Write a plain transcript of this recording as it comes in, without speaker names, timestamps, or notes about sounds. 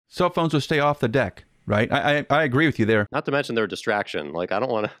cell phones would stay off the deck, right? I agree with you there. Not to mention they're a distraction. Like I don't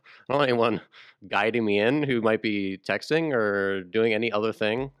want anyone guiding me in who might be texting or doing any other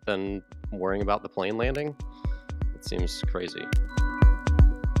thing than worrying about the plane landing. It seems crazy.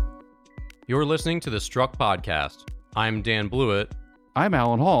 You're listening to the Struck Podcast. I'm Dan Blewett. I'm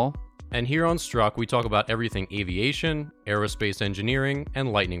Alan Hall. And here on Struck, we talk about everything aviation, aerospace engineering,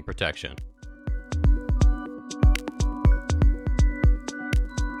 and lightning protection.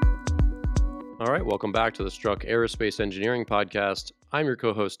 All right, welcome back to the Struck Aerospace Engineering Podcast. I'm your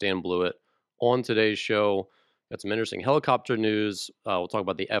co-host, Dan Blewett. On today's show, got some interesting helicopter news. We'll talk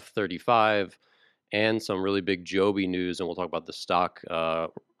about the F-35 and some really big Joby news, and we'll talk about the stock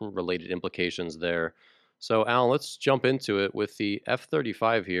related implications there. So, Alan, let's jump into it with the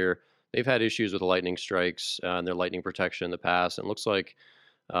F-35 here. They've had issues with lightning strikes and their lightning protection in the past. And it looks like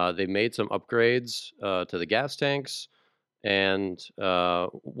they've made some upgrades to the gas tanks. And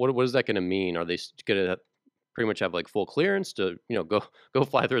what is that going to mean? Are they going to pretty much have like full clearance to go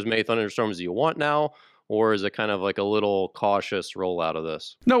fly through as many thunderstorms as you want now? Or is it kind of like a little cautious rollout of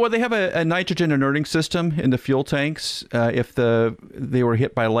this? No, well, they have a nitrogen inerting system in the fuel tanks. If they were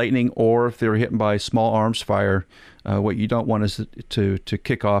hit by lightning or if they were hit by small arms fire, what you don't want is to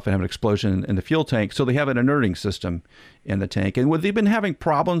kick off and have an explosion in the fuel tank. So they have an inerting system in the tank. And they've been having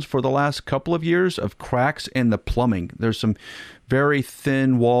problems for the last couple of years of cracks in the plumbing. There's some very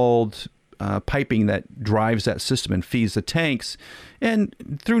thin-walled piping that drives that system and feeds the tanks. And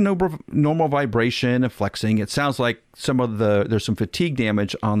through normal vibration and flexing, it sounds like there's some fatigue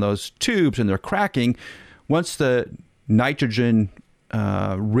damage on those tubes and they're cracking. Once the nitrogen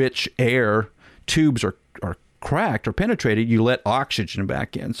rich air tubes are cracked or penetrated, you let oxygen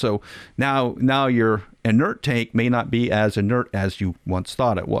back in. So now your inert tank may not be as inert as you once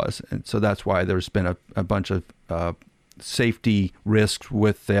thought it was. And so that's why there's been a bunch of safety risks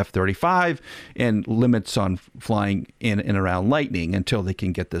with the F-35 and limits on flying in and around lightning until they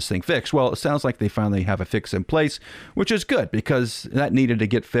can get this thing fixed. Well, it sounds like they finally have a fix in place, which is good because that needed to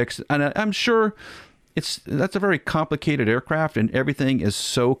get fixed. And I'm sure that's a very complicated aircraft and everything is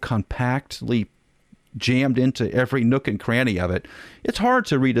so compactly jammed into every nook and cranny of it. It's hard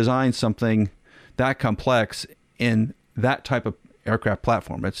to redesign something that complex in that type of aircraft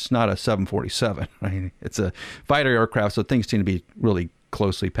platform. It's not a 747, right? It's a fighter aircraft, so things tend to be really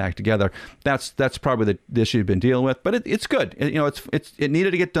closely packed together. That's probably the issue you've been dealing with, but it's good. It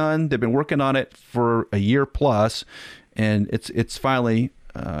needed to get done. They've been working on it for a year plus, and it's finally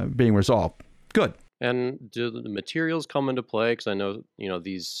being resolved. Good. And do the materials come into play? Because I know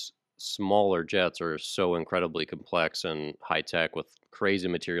these smaller jets are so incredibly complex and high tech with crazy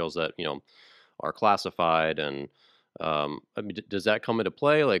materials that are classified. And does that come into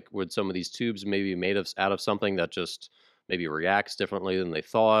play? Like, would some of these tubes maybe made out of something that just maybe reacts differently than they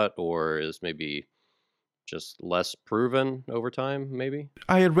thought, or is maybe just less proven over time? Maybe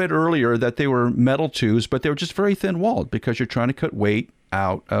I had read earlier that they were metal tubes, but they were just very thin walled because you're trying to cut weight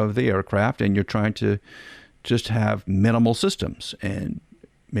out of the aircraft and you're trying to just have minimal systems. And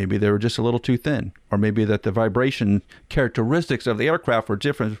maybe they were just a little too thin, or maybe that the vibration characteristics of the aircraft were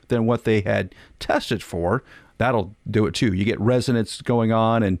different than what they had tested for. That'll do it too. You get resonance going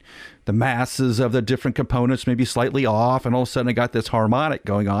on and the masses of the different components may be slightly off, and all of a sudden I got this harmonic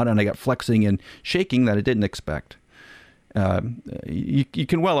going on and I got flexing and shaking that I didn't expect. You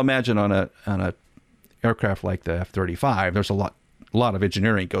can well imagine on a aircraft like the F-35, there's a lot of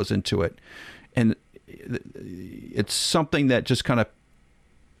engineering goes into it. And it's something that just kind of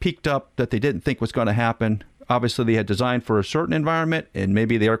peaked up that they didn't think was going to happen. Obviously, they had designed for a certain environment, and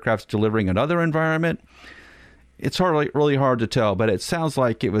maybe the aircraft's delivering another environment. It's really hard to tell, but it sounds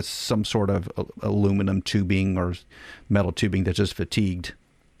like it was some sort of aluminum tubing or metal tubing that just fatigued.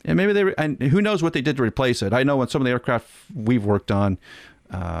 And maybe and who knows what they did to replace it. I know on some of the aircraft we've worked on,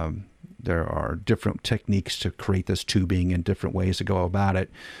 there are different techniques to create this tubing and different ways to go about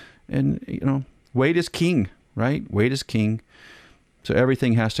it. And, weight is king, right? Weight is king. So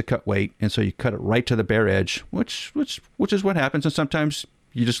everything has to cut weight, and so you cut it right to the bare edge, which is what happens. And sometimes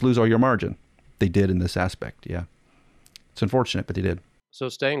you just lose all your margin. They did in this aspect, yeah. It's unfortunate, but they did. So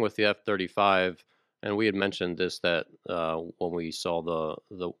staying with the F-35, and we had mentioned this that when we saw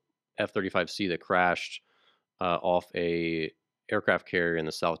the F-35C that crashed off a aircraft carrier in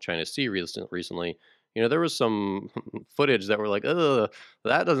the South China Sea recently, there was some footage that were like, ugh,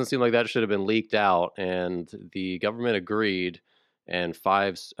 that doesn't seem like that should have been leaked out, and the government agreed. And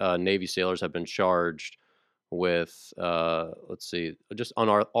 5 Navy sailors have been charged with, just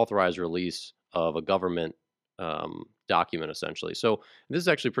unauthorized release of a government document, essentially. So this is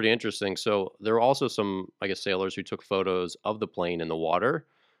actually pretty interesting. So there were also some, sailors who took photos of the plane in the water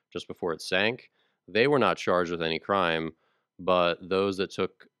just before it sank, they were not charged with any crime, but those that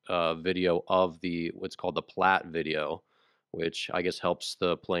took video of what's called the Platt video, which I guess helps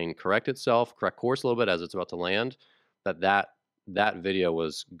the plane correct course a little bit as it's about to land, that video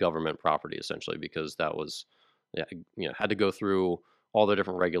was government property essentially, because that was, had to go through all the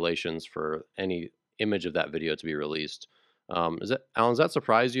different regulations for any image of that video to be released. Alan, does that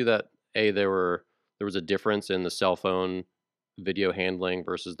surprise you that there was a difference in the cell phone video handling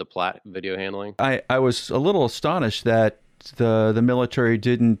versus the Platt video handling? I was a little astonished that the military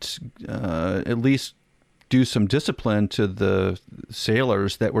didn't at least do some discipline to the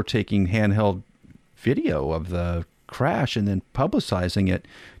sailors that were taking handheld video of the crash and then publicizing it.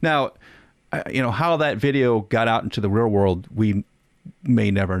 Now, how that video got out into the real world, we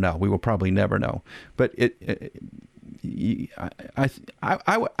may never know. We will probably never know. But maybe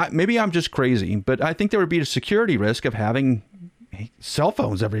I'm just crazy, but I think there would be a security risk of having cell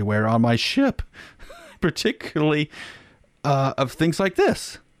phones everywhere on my ship, particularly of things like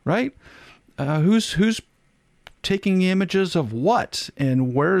this, right? Who's taking images of what,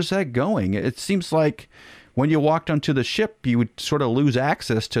 and where is that going? It seems like when you walked onto the ship, you would sort of lose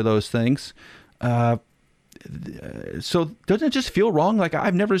access to those things. So doesn't it just feel wrong? Like,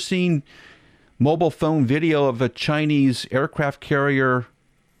 I've never seen mobile phone video of a Chinese aircraft carrier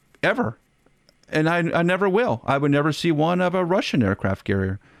ever. And I never will. I would never see one of a Russian aircraft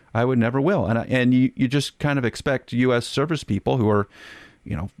carrier. I would never will. And you just kind of expect U.S. service people who are,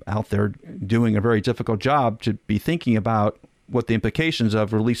 out there doing a very difficult job to be thinking about what the implications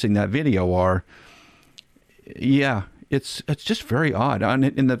of releasing that video are. Yeah, it's just very odd.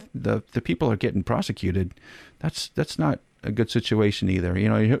 And the people are getting prosecuted. That's not a good situation either.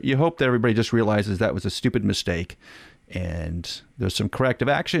 You hope that everybody just realizes that was a stupid mistake, and there's some corrective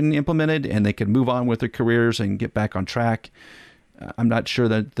action implemented, and they can move on with their careers and get back on track. I'm not sure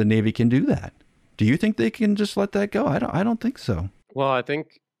that the Navy can do that. Do you think they can just let that go? I don't think so. Well, I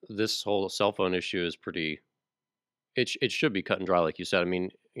think this whole cell phone issue is it should be cut and dry, like you said. I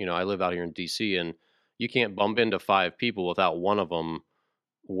mean, I live out here in DC, and you can't bump into 5 people without one of them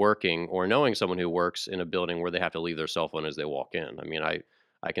working or knowing someone who works in a building where they have to leave their cell phone as they walk in. I mean,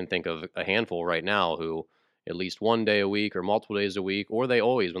 I can think of a handful right now who at least one day a week or multiple days a week, or they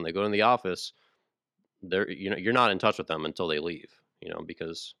always, when they go in the office, you're not in touch with them until they leave,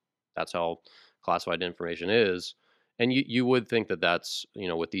 because that's how classified information is. And you would think that that's,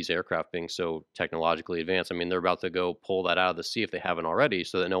 with these aircraft being so technologically advanced, I mean, they're about to go pull that out of the sea if they haven't already,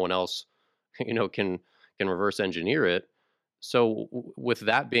 so that no one else, can reverse engineer it. So with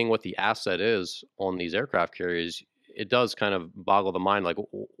that being what the asset is on these aircraft carriers, it does kind of boggle the mind. Like,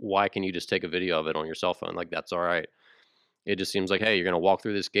 why can you just take a video of it on your cell phone? Like, that's all right. It just seems like, hey, you're going to walk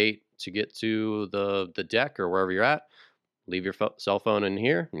through this gate to get to the deck or wherever you're at. Leave your cell phone in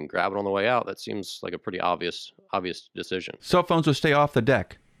here and grab it on the way out. That seems like a pretty obvious decision. Cell phones will stay off the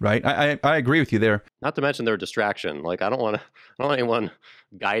deck, right? I agree with you there. Not to mention they're a distraction. Like, I don't want anyone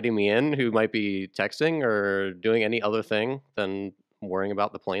guiding me in who might be texting or doing any other thing than worrying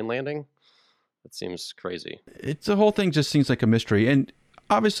about the plane landing. It seems crazy. The whole thing just seems like a mystery. And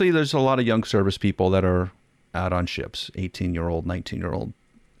obviously there's a lot of young service people that are out on ships, 18-year-old, 19-year-old,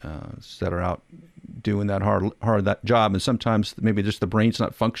 that are out doing that hard that job. And sometimes maybe just the brain's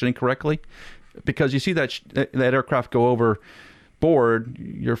not functioning correctly, because you see that aircraft go over board.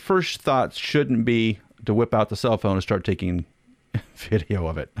 Your first thought shouldn't be to whip out the cell phone and start taking video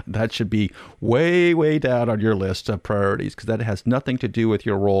of it. That should be way, way down on your list of priorities, because that has nothing to do with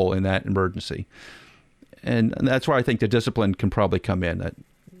your role in that emergency. And that's where I think the discipline can probably come in, that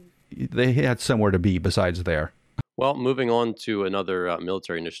they had somewhere to be besides there. Well, moving on to another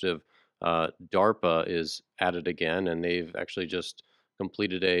military initiative, DARPA is at it again, and they've actually just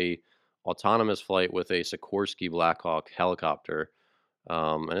completed a autonomous flight with a Sikorsky Black Hawk helicopter.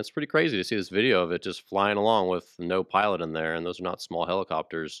 And it's pretty crazy to see this video of it just flying along with no pilot in there, and those are not small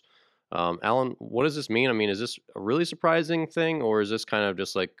helicopters. Alan, what does this mean? I mean, is this a really surprising thing, or is this kind of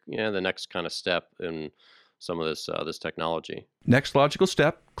just like, the next kind of step in some of this technology? Next logical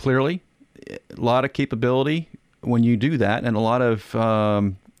step, clearly. A lot of capability when you do that, and a lot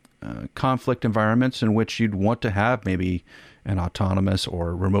of conflict environments in which you'd want to have maybe an autonomous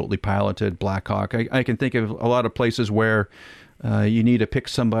or remotely piloted Black Hawk. I can think of a lot of places where you need to pick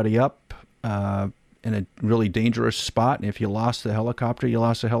somebody up in a really dangerous spot. And if you lost the helicopter, you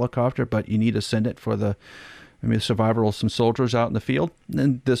lost the helicopter, but you need to send it for the survival of some soldiers out in the field.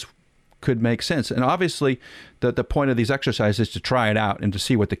 Then this could make sense. And obviously, the point of these exercises is to try it out and to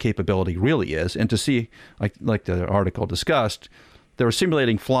see what the capability really is, and to see, like the article discussed, they were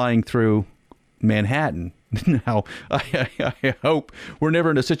simulating flying through Manhattan Now, I hope we're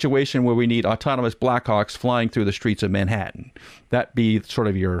never in a situation where we need autonomous Blackhawks flying through the streets of Manhattan. That'd be sort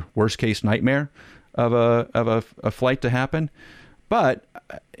of your worst case nightmare of a flight to happen. But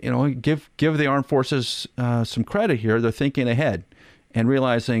give the armed forces some credit here. They're thinking ahead and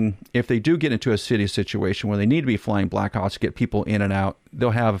realizing if they do get into a city situation where they need to be flying Blackhawks to get people in and out,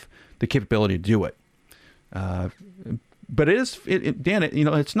 they'll have the capability to do it. But Dan,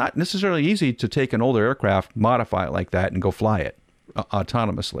 it's not necessarily easy to take an older aircraft, modify it like that, and go fly it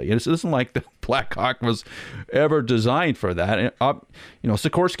autonomously. It isn't like the Black Hawk was ever designed for that. And,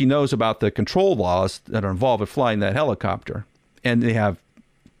 Sikorsky knows about the control laws that are involved with flying that helicopter. And they have,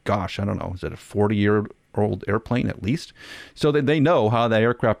 I don't know, is it a 40-year-old airplane at least? So that they know how that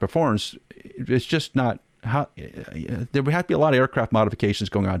aircraft performs. It's just not how there would have to be a lot of aircraft modifications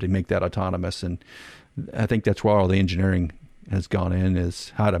going on to make that autonomous. And I think that's where all the engineering has gone in,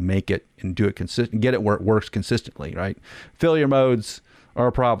 is how to make it and do it consistent, get it where it works consistently, right? Failure modes are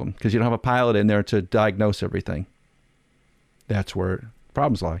a problem because you don't have a pilot in there to diagnose everything. That's where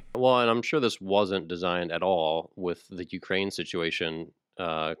problems lie. Well, and I'm sure this wasn't designed at all with the Ukraine situation,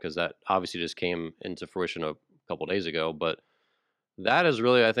 because that obviously just came into fruition a couple days ago. But that has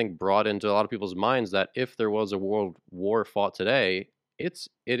really, I think, brought into a lot of people's minds that if there was a world war fought today, it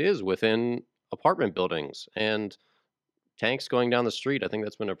is within apartment buildings and tanks going down the street. I think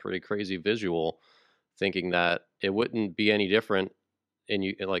that's been a pretty crazy visual, thinking that it wouldn't be any different in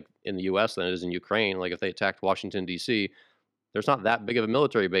the U.S. than it is in Ukraine. Like if they attacked Washington, D.C., there's not that big of a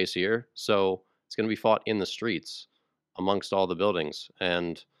military base here, so it's going to be fought in the streets amongst all the buildings,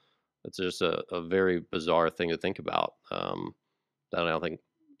 and it's just a very bizarre thing to think about. That I don't think,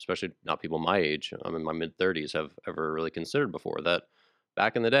 especially not people my age, I'm in my mid-30s, have ever really considered before. That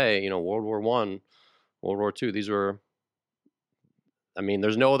back in the day, World War I, World War II, these were,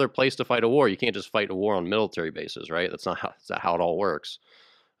 there's no other place to fight a war. You can't just fight a war on military bases, right? That's not how it all works,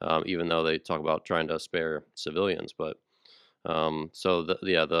 even though they talk about trying to spare civilians. But so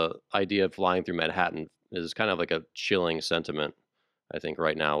the idea of flying through Manhattan is kind of like a chilling sentiment, I think,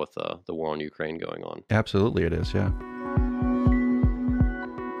 right now with the war in Ukraine going on. Absolutely it is, yeah.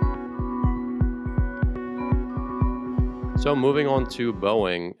 So moving on to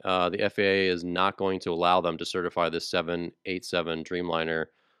Boeing, the FAA is not going to allow them to certify the 787 Dreamliner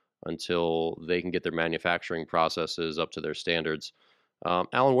until they can get their manufacturing processes up to their standards.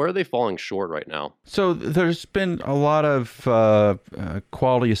 Alan, where are they falling short right now? So there's been a lot of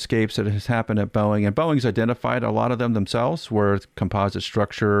quality escapes that has happened at Boeing, and Boeing's identified a lot of them themselves, where composite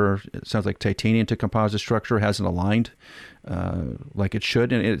structure, it sounds like titanium to composite structure hasn't aligned like it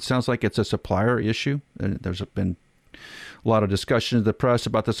should, and it sounds like it's a supplier issue. And there's been a lot of discussion in the press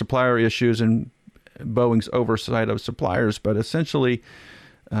about the supplier issues and Boeing's oversight of suppliers, but essentially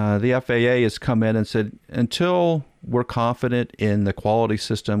the FAA has come in and said, until we're confident in the quality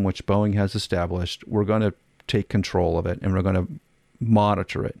system which Boeing has established, we're going to take control of it and we're going to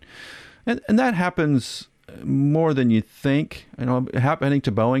monitor it. And that happens more than you think. Happening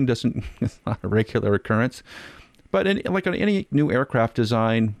to Boeing it's not a regular occurrence. But on any new aircraft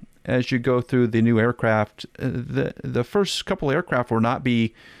design, as you go through the new aircraft, the first couple aircraft will not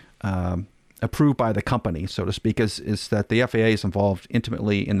be approved by the company, so to speak, is that the FAA is involved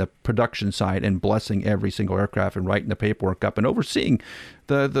intimately in the production side and blessing every single aircraft and writing the paperwork up and overseeing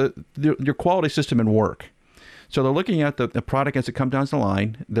your quality system and work. So they're looking at the product as it comes down the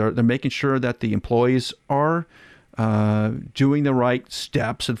line. They're making sure that the employees are doing the right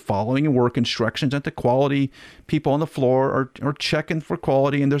steps and following work instructions, that the quality people on the floor are checking for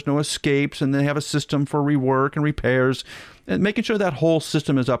quality and there's no escapes, and they have a system for rework and repairs, and making sure that whole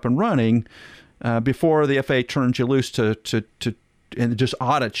system is up and running before the FAA turns you loose to and just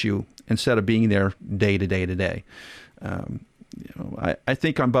audits you instead of being there day to day. I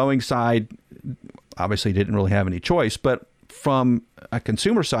think on Boeing's side, obviously didn't really have any choice, but from a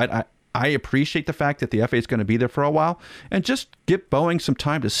consumer side, I appreciate the fact that the FAA is going to be there for a while and just give Boeing some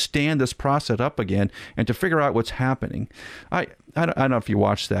time to stand this process up again and to figure out what's happening. I don't know if you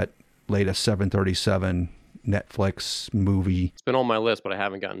watched that latest 737 Netflix movie. It's been on my list, but I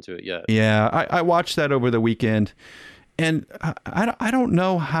haven't gotten to it yet. Yeah, I watched that over the weekend, and I don't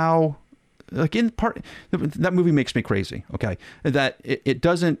know how, like, in part, that movie makes me crazy, okay? That it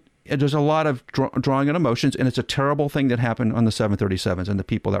doesn't, there's a lot of drawing on emotions, and it's a terrible thing that happened on the 737s and the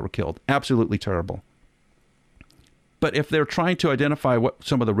people that were killed. Absolutely terrible. But if they're trying to identify what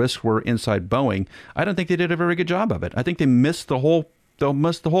some of the risks were inside Boeing, I don't think they did a very good job of it. I think they missed the whole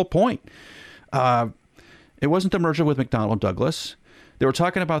point. It wasn't the merger with McDonnell Douglas. They were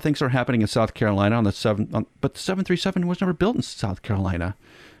talking about things that are happening in South Carolina but the 737 was never built in South Carolina.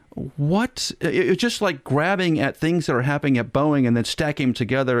 It's just like grabbing at things that are happening at Boeing and then stacking them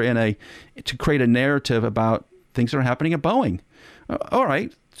together to create a narrative about things that are happening at Boeing. All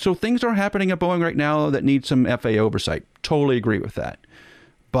right, so things are happening at Boeing right now that need some FAA oversight. Totally agree with that.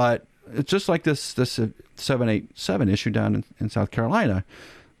 But it's just like this 787 issue down in South Carolina.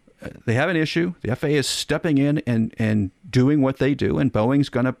 They have an issue. The FAA is stepping in and doing what they do, and Boeing's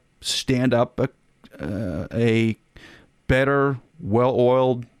going to stand up a better,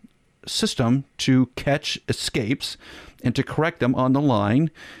 well-oiled system to catch escapes and to correct them on the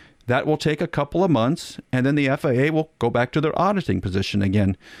line. That will take a couple of months, and then the FAA will go back to their auditing position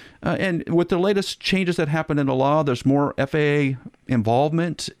again. And with the latest changes that happened in the law, there's more FAA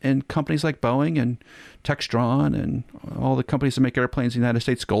involvement in companies like Boeing and Textron and all the companies that make airplanes in the United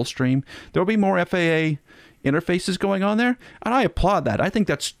States, Gulfstream. There will be more FAA interfaces going on there, and I applaud that. I think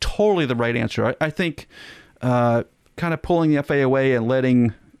that's totally the right answer. I think kind of pulling the FAA away and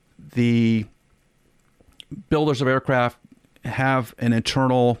letting the builders of aircraft have an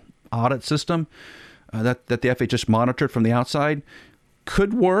internal audit system that the FAA just monitored from the outside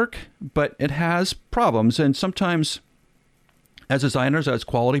could work, but it has problems. And sometimes as designers, as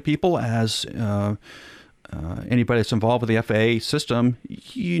quality people, as anybody that's involved with the FAA system,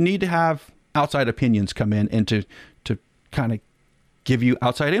 you need to have outside opinions come in and to kind of give you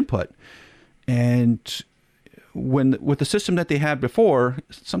outside input. And with the system that they had before,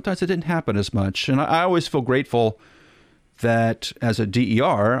 sometimes it didn't happen as much. And I always feel grateful that as a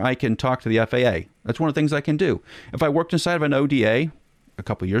DER, I can talk to the FAA. That's one of the things I can do. If I worked inside of an ODA a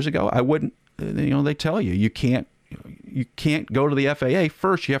couple of years ago, I wouldn't, they tell you can't go to the FAA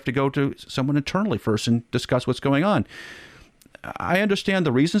first. You have to go to someone internally first and discuss what's going on. I understand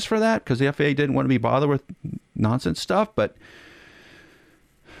the reasons for that because the FAA didn't want to be bothered with nonsense stuff. But,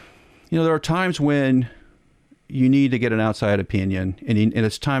 there are times when you need to get an outside opinion, and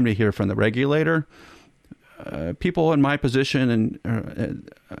it's time to hear from the regulator. People in my position and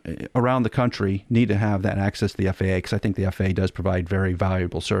around the country need to have that access to the FAA because I think the FAA does provide very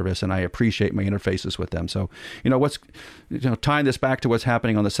valuable service, and I appreciate my interfaces with them. So, tying this back to what's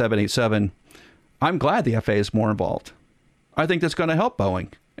happening on the 787, I'm glad the FAA is more involved. I think that's going to help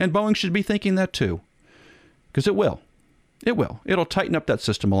Boeing, and Boeing should be thinking that too, because it will. It will. It'll tighten up that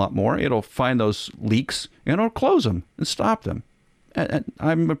system a lot more. It'll find those leaks and it'll close them and stop them. And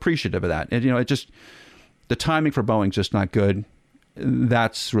I'm appreciative of that. And, the timing for Boeing's just not good.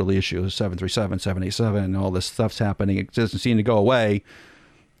 That's really the issue. 737, 787, all this stuff's happening. It doesn't seem to go away.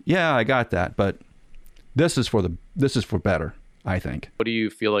 Yeah, I got that. But this is for better, I think. What do you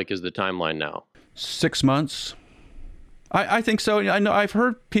feel like is the timeline now? 6 months. I think so. I know I've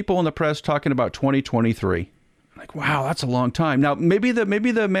heard people in the press talking about 2023. Like, wow, that's a long time. Now, maybe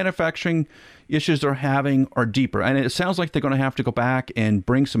the manufacturing issues they're having are deeper. And it sounds like they're going to have to go back and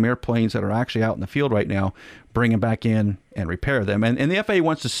bring some airplanes that are actually out in the field right now, bring them back in and repair them. And the FAA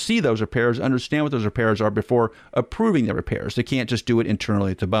wants to see those repairs, understand what those repairs are before approving the repairs. They can't just do it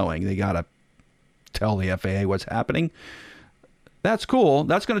internally to Boeing. They got to tell the FAA what's happening. That's cool.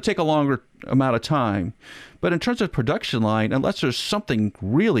 That's going to take a longer amount of time. But in terms of production line, unless there's something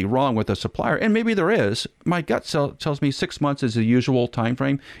really wrong with the supplier, and maybe there is, my gut tells me 6 months is the usual time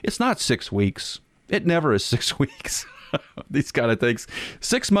frame. It's not 6 weeks. It never is 6 weeks. These kind of things.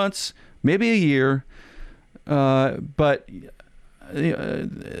 6 months, maybe a year. But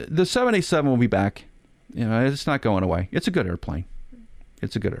the 787 will be back. It's not going away. It's a good airplane.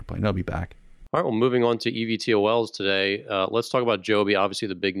 It'll be back. All right, well, moving on to eVTOLs today, let's talk about Joby. Obviously,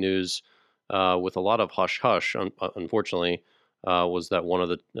 the big news with a lot of hush-hush, unfortunately, was that one of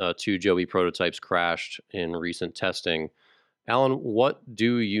the 2 Joby prototypes crashed in recent testing. Alan, what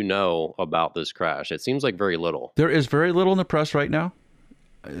do you know about this crash? It seems like very little. There is very little in the press right now.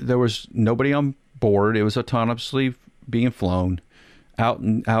 There was nobody on board. It was autonomously being flown out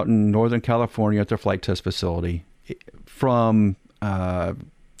in Northern California at their flight test facility. From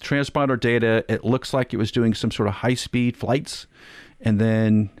transponder data, it looks like it was doing some sort of high-speed flights and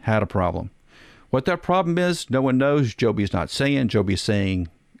then had a problem. What that problem is, no one knows. Joby's not saying. Joby's saying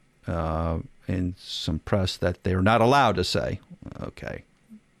in some press that they're not allowed to say. Okay.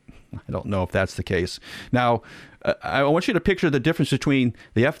 I don't know if that's the case. Now, I want you to picture the difference between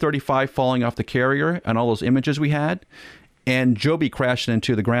the F-35 falling off the carrier and all those images we had and Joby crashing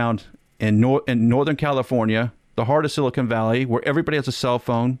into the ground in Northern California, the heart of Silicon Valley, where everybody has a cell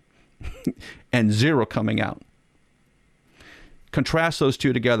phone, and zero coming out. Contrast those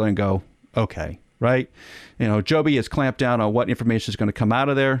two together and go, okay, right? Joby has clamped down on what information is going to come out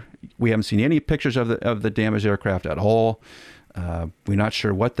of there. We haven't seen any pictures of the damaged aircraft at all. We're not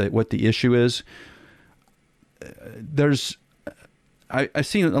sure what the issue is. I've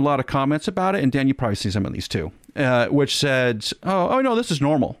seen a lot of comments about it, and Dan, you probably see some of these too, which said, oh no, this is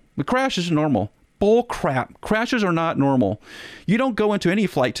normal. The crash is normal. Bull crap. Crashes are not normal. You don't go into any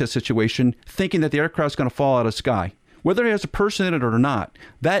flight test situation thinking that the aircraft's going to fall out of the sky, whether it has a person in it or not.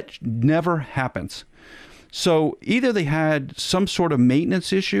 That never happens. So either they had some sort of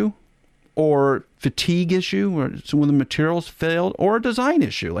maintenance issue or fatigue issue, or some of the materials failed, or a design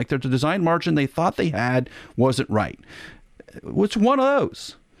issue, like their design margin they thought they had wasn't right. It's one of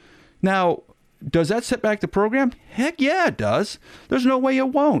those. Now, does that set back the program? Heck yeah, it does. There's no way it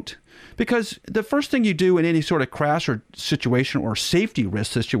won't. Because the first thing you do in any sort of crash or situation or safety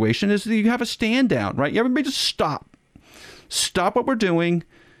risk situation is that you have a stand down, right? Everybody just stop. Stop what we're doing.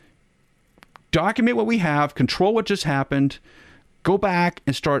 Document what we have. Control what just happened. Go back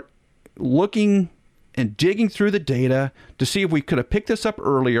and start looking and digging through the data to see if we could have picked this up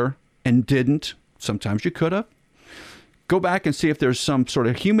earlier and didn't. Sometimes you could have. Go back and see if there's some sort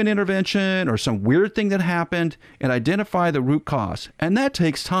of human intervention or some weird thing that happened and identify the root cause. And that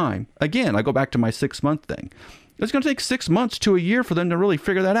takes time. Again, I go back to my 6-month thing. It's going to take 6 months to a year for them to really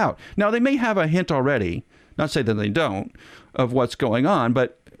figure that out. Now, they may have a hint already, not say that they don't, of what's going on,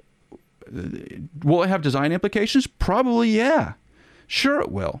 but will it have design implications? Probably, yeah. Sure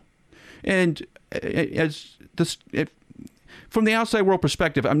it will. And from the outside world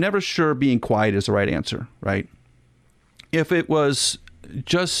perspective, I'm never sure being quiet is the right answer, right? If it was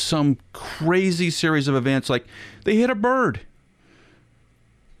just some crazy series of events, like they hit a bird,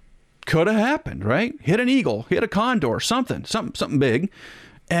 could have happened, right? Hit an eagle, hit a condor, something big,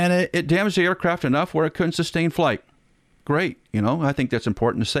 and it damaged the aircraft enough where it couldn't sustain flight. Great, I think that's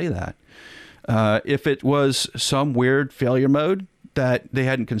important to say that. If it was some weird failure mode that they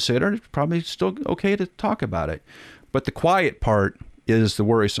hadn't considered, it's probably still okay to talk about it. But the quiet part is the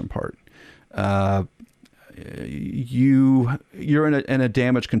worrisome part. You're in a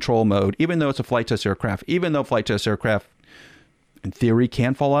damage control mode, even though it's a flight test aircraft, even though flight test aircraft in theory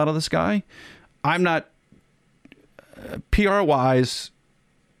can fall out of the sky. I'm not PR wise,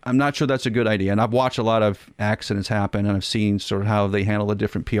 I'm not sure that's a good idea. And I've watched a lot of accidents happen, and I've seen sort of how they handle the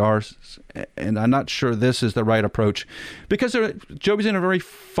different PRs, and I'm not sure this is the right approach because Joby's in a very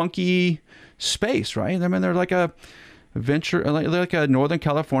funky space, right? I mean, they're like a venture, like a Northern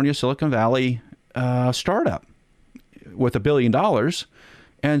California, Silicon Valley startup with $1 billion,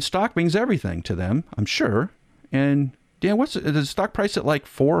 and stock means everything to them, I'm sure. And Dan, what's the stock price at, like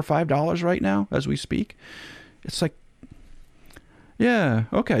 $4 or $5 right now as we speak? It's like, yeah,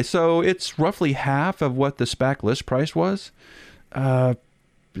 okay, so it's roughly half of what the SPAC list price was. That's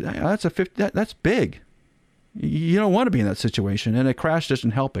big. You don't want to be in that situation, and a crash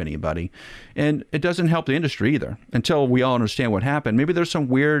doesn't help anybody, and it doesn't help the industry either until we all understand what happened. Maybe there's some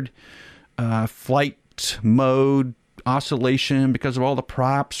weird flight mode oscillation because of all the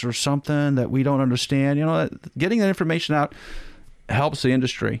props or something that we don't understand. Getting that information out helps the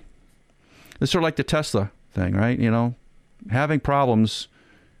industry. It's sort of like the Tesla thing, right? Having problems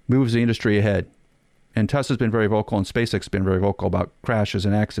moves the industry ahead. And Tesla's been very vocal, and SpaceX has been very vocal about crashes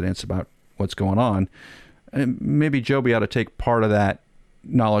and accidents, about what's going on. And maybe Joby ought to take part of that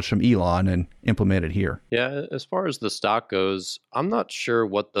knowledge from Elon and implement it here. Yeah, as far as the stock goes, I'm not sure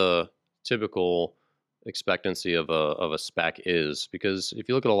what the typical expectancy of a SPAC is, because if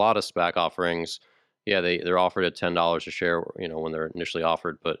you look at a lot of SPAC offerings, yeah, they're offered at $10 a share, when they're initially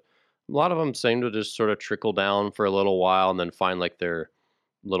offered, but a lot of them seem to just sort of trickle down for a little while and then find like their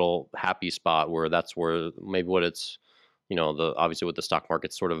little happy spot where that's where maybe what it's, obviously what the stock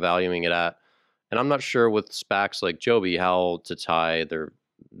market's sort of valuing it at. And I'm not sure with SPACs like Joby how to tie their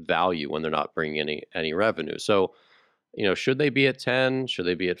value when they're not bringing any revenue. So, should they be at 10? Should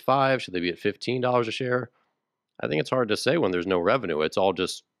they be at 5? Should they be at $15 a share? I think it's hard to say when there's no revenue. It's all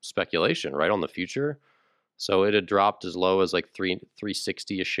just speculation, right, on the future. So it had dropped as low as like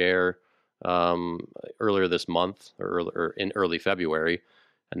 $3.60 a share earlier this month or in early February,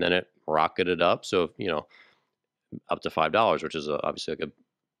 and then it rocketed up. So up to $5, which is obviously like a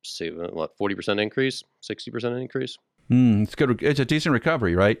 40% increase, 60% increase. It's good. It's a decent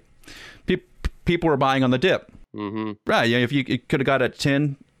recovery, right? People were buying on the dip. Mm-hmm. Right. If you could have got at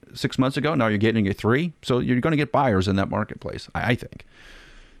 10 6 months ago, now you're getting at 3. So you're going to get buyers in that marketplace, I think.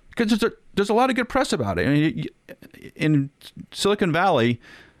 Because there's a lot of good press about it. I mean, in Silicon Valley,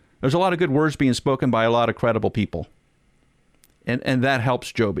 there's a lot of good words being spoken by a lot of credible people. And that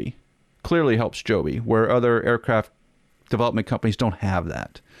helps Joby. Clearly helps Joby, where other aircraft development companies don't have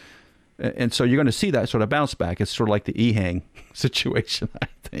that. And so you're going to see that sort of bounce back. It's sort of like the EHang situation, I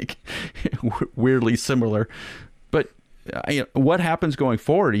think. Weirdly similar. But what happens going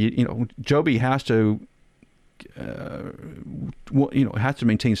forward? Joby has to it has to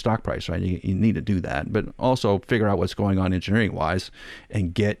maintain stock price, right? You need to do that, but also figure out what's going on engineering wise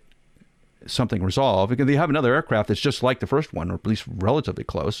and get something resolved. Because they have another aircraft that's just like the first one, or at least relatively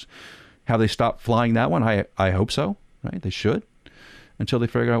close. Have they stopped flying that one? I hope so, right? They should, until they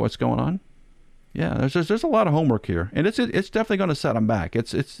figure out what's going on. Yeah, there's a lot of homework here, and it's definitely going to set them back.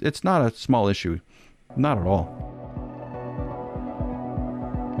 It's not a small issue, not at all.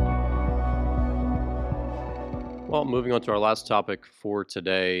 Well, moving on to our last topic for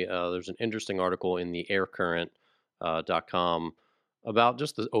today, there's an interesting article in the aircurrent.com about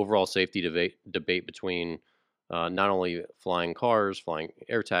just the overall safety debate between not only flying cars, flying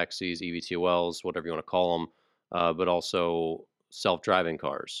air taxis, eVTOLs, whatever you want to call them, but also self-driving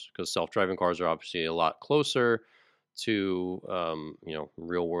cars, because self-driving cars are obviously a lot closer to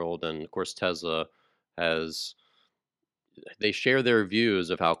real world, and of course Tesla they share their views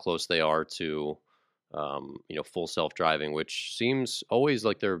of how close they are to full self-driving, which seems always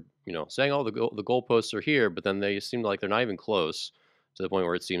like they're, saying, oh, the goalposts are here, but then they seem like they're not even close, to the point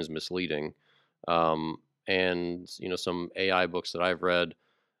where it seems misleading. And some AI books that I've read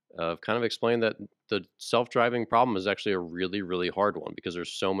have kind of explained that the self-driving problem is actually a really, really hard one, because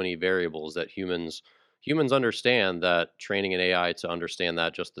there's so many variables that humans understand, that training an AI to understand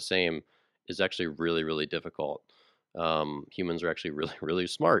that just the same is actually really, really difficult. Humans are actually really, really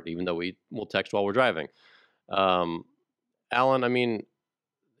smart, even though we will text while we're driving. Alan, I mean,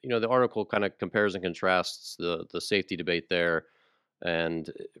 the article kind of compares and contrasts the safety debate there, and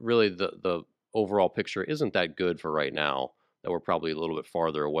really the overall picture isn't that good for right now, that we're probably a little bit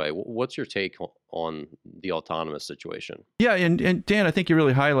farther away. What's your take on the autonomous situation? Yeah, and Dan, I think you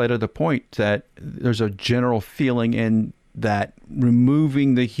really highlighted the point that there's a general feeling in that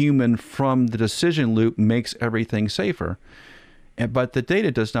removing the human from the decision loop makes everything safer. But the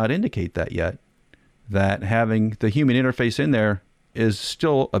data does not indicate that yet, that having the human interface in there is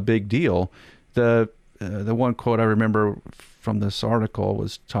still a big deal. The one quote I remember from this article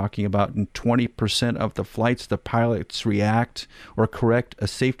was talking about in 20% of the flights, the pilots react or correct a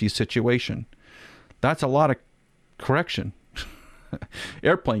safety situation. That's a lot of correction,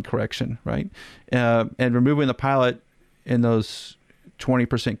 airplane correction, right? And removing the pilot in those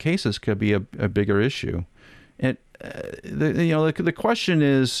 20% cases could be a bigger issue. And the question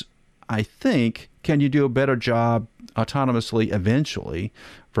is, I think, can you do a better job autonomously eventually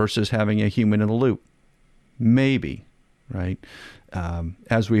versus having a human in the loop? Maybe, right?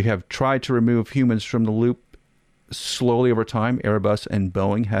 As we have tried to remove humans from the loop slowly over time, Airbus and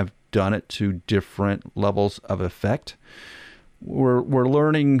Boeing have done it to different levels of effect. We're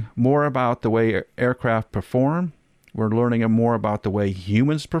learning more about the way aircraft perform. We're learning more about the way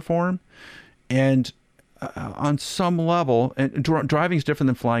humans perform, and on some level, and driving is different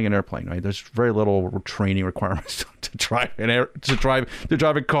than flying an airplane, right? There's very little training requirements to drive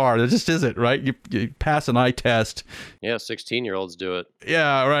a car. There just isn't, right? You pass an eye test. Yeah, 16-year-olds do it.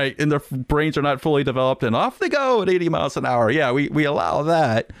 Yeah, right. And their brains are not fully developed, and off they go at 80 miles an hour. Yeah, we allow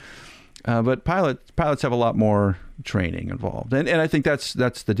that. But pilots have a lot more training involved, and I think that's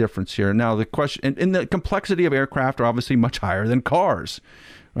the difference here. Now the question, and the complexity of aircraft are obviously much higher than cars,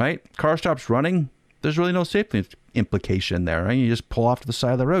 right? Car stops running, there's really no safety implication there, right? You just pull off to the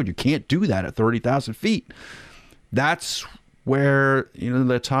side of the road. You can't do that at 30,000 feet. That's where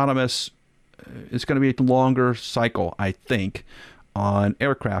the autonomous is going to be a longer cycle, I think, on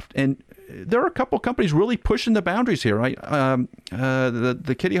aircraft. And there are a couple companies really pushing the boundaries here, right?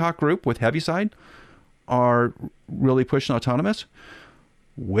 The Kitty Hawk Group with Heaviside are really pushing autonomous.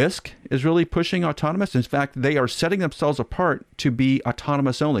 Wisk is really pushing autonomous. In fact, they are setting themselves apart to be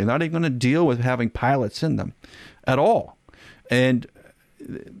autonomous only. They're not even going to deal with having pilots in them at all. And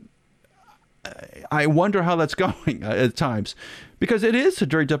I wonder how that's going at times, because it is a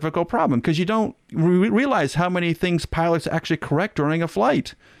very difficult problem, because you don't realize how many things pilots actually correct during a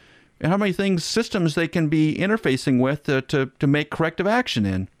flight, and how many things, systems they can be interfacing with to make corrective action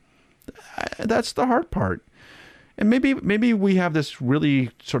in. That's the hard part. And maybe we have this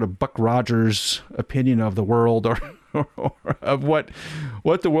really sort of Buck Rogers opinion of the world, or of what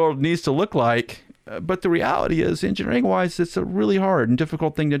the world needs to look like. But the reality is, engineering-wise, it's a really hard and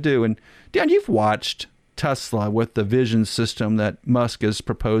difficult thing to do. And Dan, you've watched Tesla with the vision system that Musk is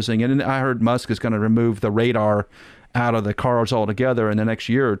proposing. And I heard Musk is going to remove the radar out of the cars altogether in the next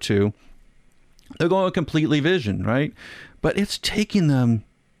year or two. They're going completely vision, right? But it's taking them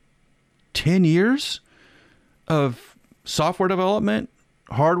 10 years of software development,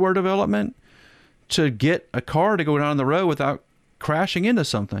 hardware development, to get a car to go down the road without crashing into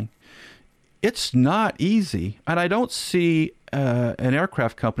something. It's not easy. And I don't see an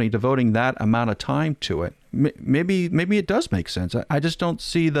aircraft company devoting that amount of time to it. Maybe it does make sense. I just don't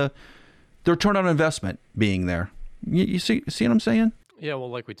see the return on investment being there. You see what I'm saying? Yeah,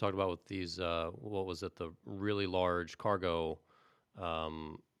 well, like we talked about with these, what was it, the really large cargo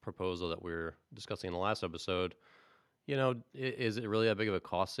proposal that we were discussing in the last episode. Is it really that big of a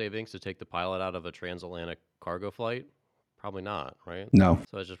cost savings to take the pilot out of a transatlantic cargo flight? Probably not, right? No.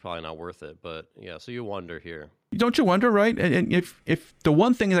 So it's just probably not worth it. But yeah, so you wonder here. Don't you wonder, right? And if the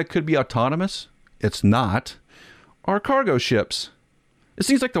one thing that could be autonomous, it's not, are cargo ships. It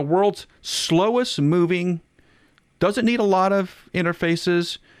seems like the world's slowest moving, doesn't need a lot of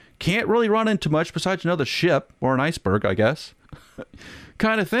interfaces, can't really run into much besides another ship or an iceberg, I guess,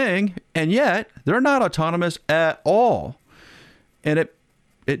 kind of thing. And yet they're not autonomous at all. And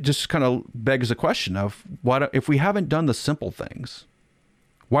it just kind of begs the question of if we haven't done the simple things,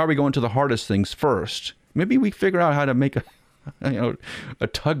 why are we going to the hardest things first? Maybe we figure out how to make a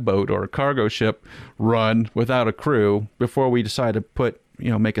tugboat or a cargo ship run without a crew before we decide to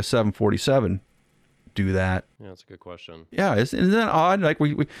make a 747 do that. Yeah, that's a good question. Yeah, isn't that odd? Like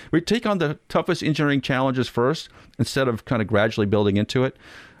we take on the toughest engineering challenges first instead of kind of gradually building into it.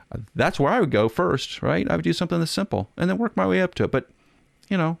 That's where I would go first, right? I would do something that's simple and then work my way up to it. But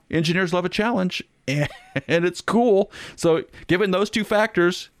engineers love a challenge and it's cool. So given those two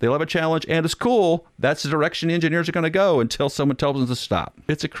factors, they love a challenge and it's cool. That's the direction engineers are going to go until someone tells them to stop.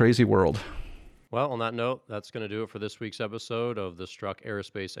 It's a crazy world. Well, on that note, that's going to do it for this week's episode of the Struck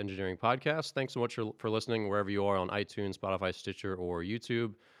Aerospace Engineering Podcast. Thanks so much for listening wherever you are on iTunes, Spotify, Stitcher, or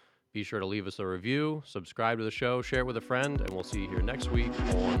YouTube. Be sure to leave us a review, subscribe to the show, share it with a friend, and we'll see you here next week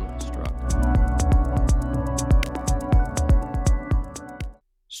on Struck.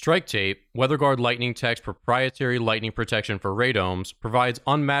 Strike Tape, WeatherGuard Lightning Tech's proprietary lightning protection for radomes, provides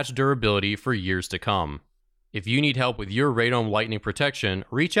unmatched durability for years to come. If you need help with your radome lightning protection,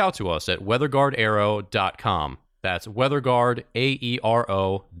 reach out to us at weatherguardaero.com. That's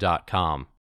weatherguardaero.com.